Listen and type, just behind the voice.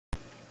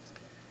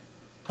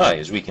Hi,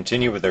 as we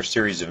continue with our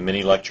series of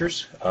mini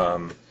lectures,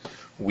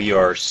 we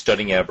are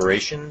studying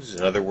aberrations.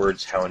 In other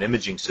words, how an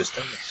imaging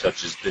system,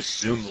 such as this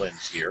zoom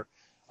lens here,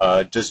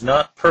 does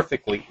not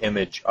perfectly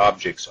image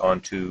objects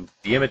onto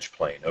the image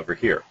plane over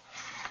here.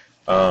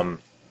 And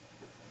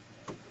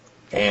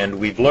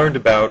we've learned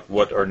about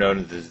what are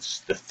known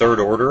as the third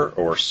order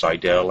or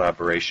Seidel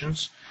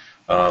aberrations.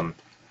 And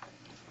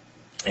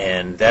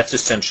that's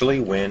essentially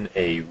when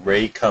a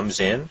ray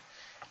comes in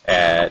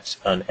at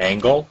an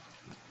angle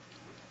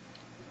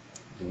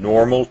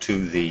normal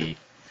to the,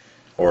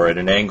 or at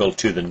an angle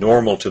to the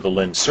normal to the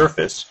lens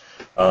surface,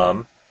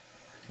 that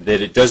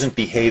it doesn't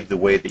behave the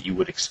way that you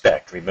would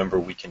expect. Remember,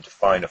 we can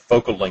define a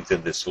focal length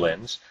in this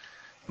lens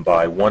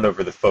by 1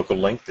 over the focal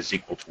length is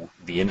equal to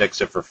the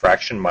index of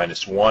refraction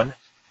minus 1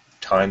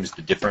 times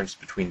the difference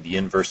between the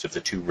inverse of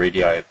the two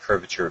radii of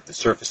curvature of the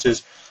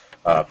surfaces,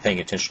 paying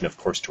attention, of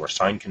course, to our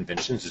sign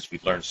conventions, as we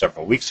learned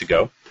several weeks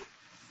ago.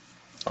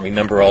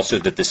 Remember also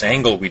that this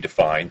angle we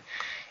define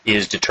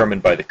is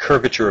determined by the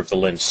curvature of the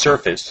lens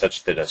surface,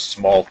 such that a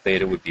small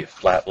theta would be a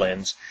flat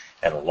lens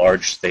and a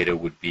large theta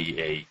would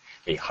be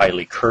a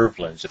highly curved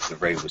lens if the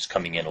ray was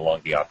coming in along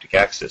the optic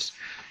axis.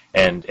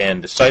 And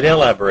the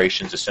Seidel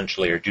aberrations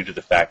essentially are due to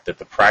the fact that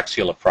the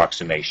praxial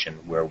approximation,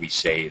 where we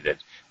say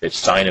that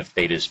sine of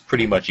theta is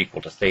pretty much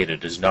equal to theta,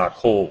 does not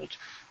hold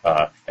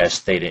as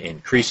theta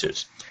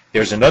increases.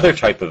 There's another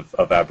type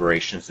of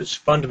aberrations that's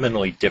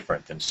fundamentally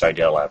different than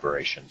Seidel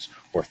aberrations,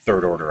 or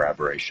third-order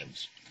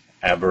aberrations.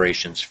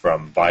 Aberrations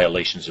from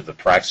violations of the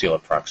praxial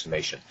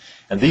approximation.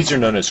 And these are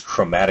known as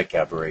chromatic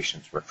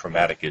aberrations, where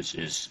chromatic is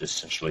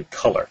essentially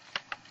color.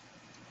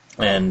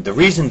 And the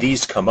reason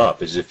these come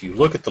up is if you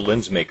look at the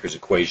lens maker's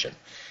equation,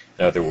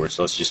 in other words,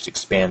 let's just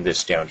expand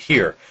this down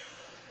here,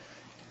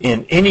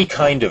 in any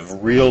kind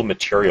of real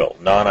material,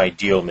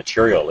 non-ideal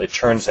material, it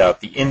turns out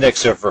the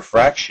index of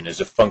refraction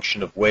is a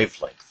function of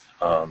wavelength.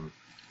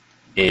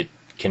 It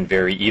can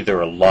vary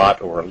either a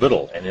lot or a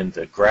little, and in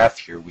the graph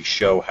here we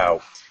show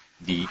how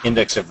the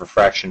index of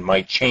refraction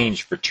might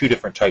change for two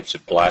different types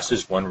of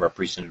glasses, one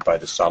represented by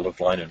the solid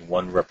line and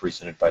one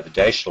represented by the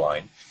dashed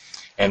line.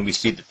 And we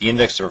see that the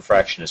index of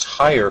refraction is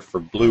higher for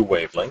blue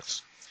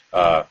wavelengths,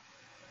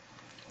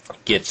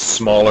 gets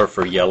smaller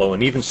for yellow,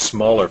 and even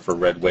smaller for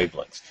red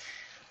wavelengths.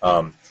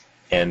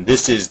 And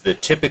this is the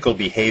typical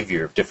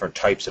behavior of different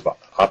types of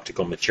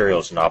optical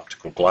materials and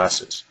optical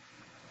glasses.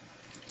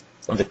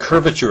 And the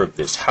curvature of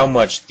this, how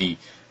much the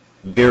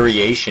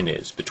variation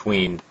is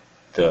between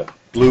the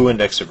blue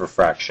index of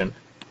refraction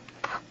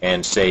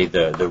and, say,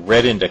 the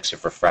red index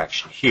of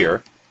refraction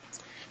here,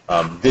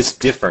 this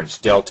difference,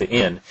 delta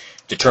n,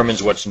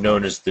 determines what's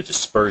known as the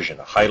dispersion.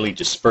 A highly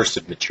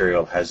dispersive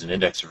material has an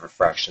index of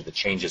refraction that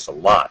changes a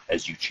lot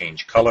as you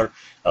change color.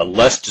 A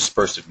less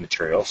dispersive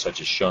material, such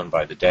as shown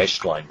by the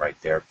dashed line right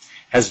there,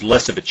 has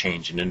less of a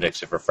change in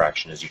index of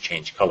refraction as you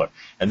change color.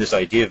 And this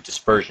idea of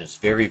dispersion is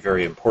very,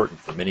 very important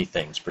for many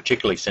things,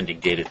 particularly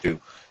sending data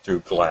through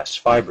glass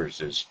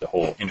fibers, as the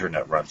whole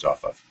internet runs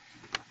off of.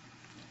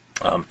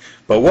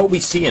 But what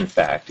we see, in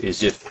fact,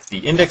 is if the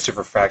index of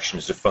refraction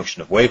is a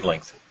function of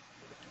wavelength,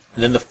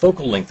 then the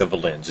focal length of a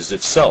lens is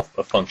itself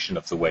a function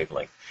of the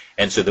wavelength,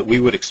 and so that we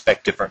would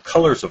expect different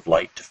colors of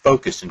light to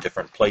focus in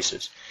different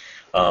places.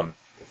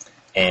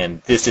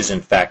 And this is,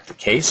 in fact, the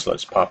case.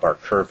 Let's pop our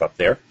curve up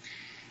there.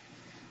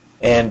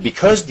 And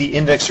because the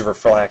index of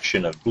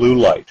refraction of blue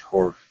light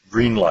or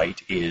green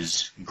light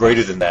is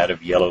greater than that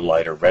of yellow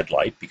light or red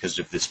light, because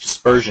of this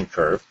dispersion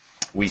curve,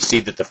 we see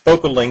that the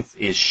focal length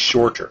is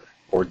shorter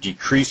or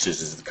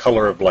decreases as the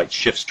color of light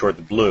shifts toward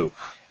the blue.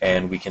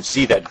 And we can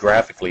see that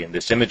graphically in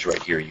this image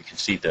right here. You can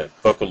see the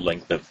focal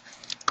length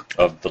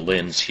of the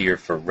lens here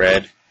for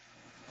red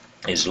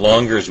is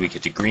longer. As we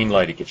get to green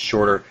light, it gets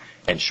shorter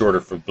and shorter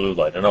for blue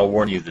light. And I'll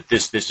warn you that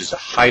this is a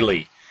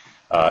highly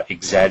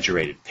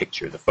exaggerated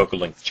picture. The focal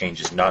length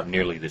changes not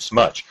nearly this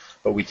much.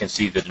 But we can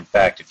see that, in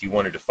fact, if you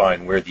wanted to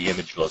find where the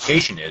image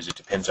location is, it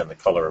depends on the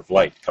color of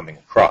light coming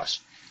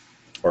across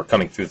or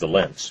coming through the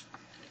lens.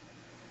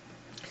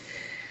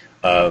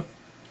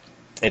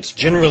 It's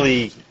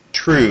generally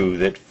true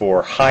that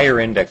for higher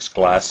index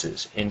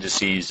glasses,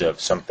 indices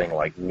of something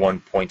like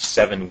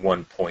 1.7,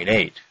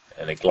 1.8,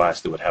 and a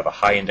glass that would have a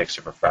high index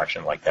of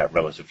refraction like that,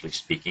 relatively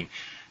speaking,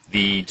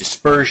 the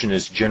dispersion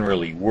is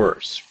generally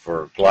worse.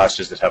 For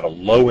glasses that have a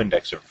low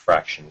index of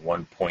refraction,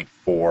 1.4,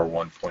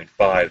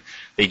 1.5,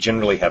 they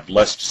generally have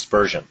less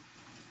dispersion.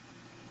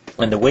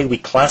 And the way we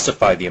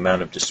classify the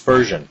amount of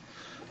dispersion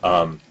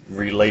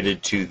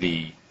related to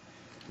the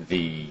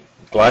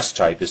glass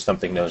type is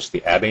something known as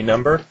the Abbe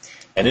number,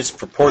 and it's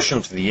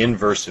proportional to the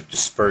inverse of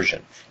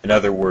dispersion. In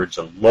other words,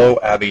 a low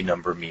Abbe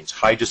number means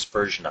high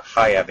dispersion. A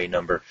high Abbe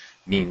number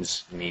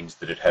means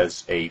that it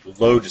has a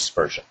low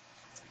dispersion.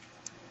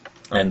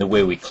 And the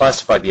way we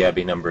classify the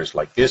Abbe number is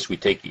like this. We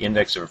take the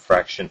index of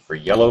refraction for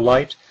yellow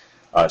light,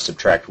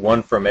 subtract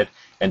 1 from it,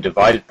 and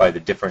divide it by the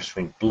difference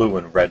between blue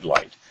and red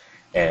light.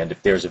 And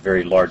if there's a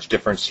very large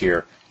difference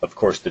here, of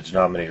course the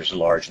denominator is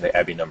large and the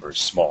Abbe number is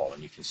small.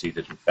 And you can see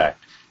that, in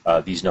fact,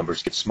 these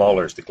numbers get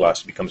smaller as the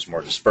glass becomes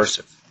more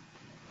dispersive.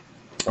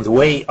 The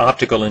way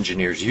optical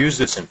engineers use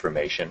this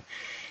information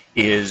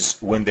is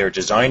when they're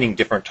designing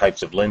different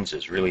types of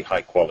lenses, really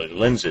high quality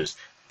lenses,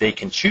 they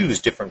can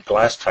choose different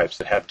glass types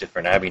that have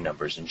different Abbe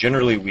numbers. And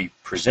generally we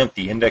present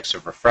the index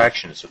of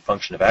refraction as a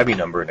function of Abbe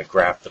number in a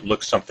graph that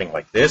looks something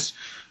like this.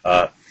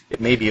 It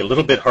may be a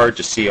little bit hard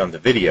to see on the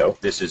video.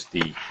 This is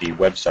the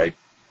website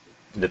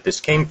that this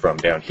came from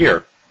down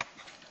here.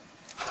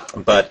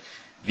 But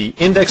the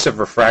index of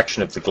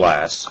refraction of the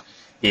glass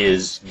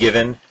is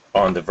given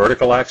on the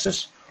vertical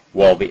axis,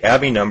 while the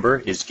Abbe number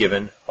is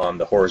given on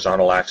the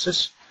horizontal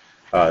axis.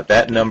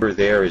 That number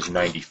there is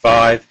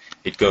 95.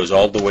 It goes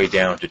all the way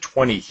down to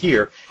 20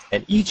 here,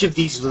 and each of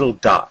these little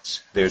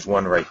dots, there's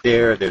one right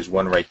there, there's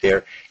one right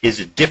there, is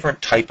a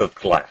different type of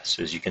glass.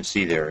 As you can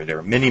see there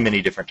are many,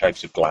 many different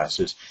types of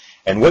glasses.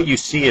 And what you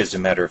see, as a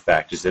matter of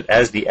fact, is that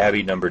as the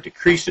Abbe number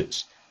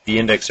decreases, the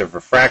index of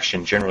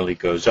refraction generally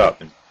goes up.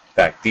 In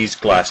fact, these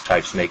glass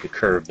types make a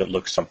curve that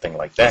looks something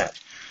like that.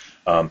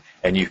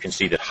 And you can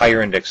see that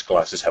higher index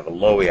glasses have a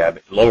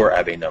lower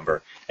Abbe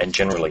number and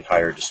generally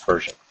higher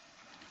dispersion.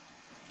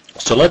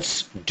 So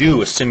let's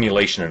do a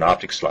simulation in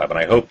Optics Lab, and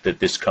I hope that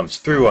this comes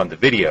through on the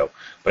video,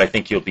 but I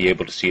think you'll be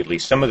able to see at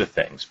least some of the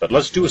things. But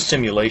let's do a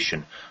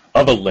simulation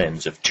of a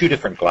lens of two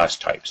different glass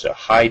types, a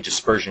high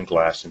dispersion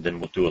glass, and then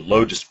we'll do a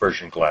low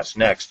dispersion glass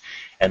next,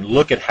 and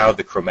look at how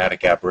the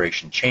chromatic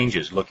aberration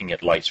changes looking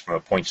at lights from a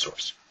point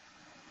source.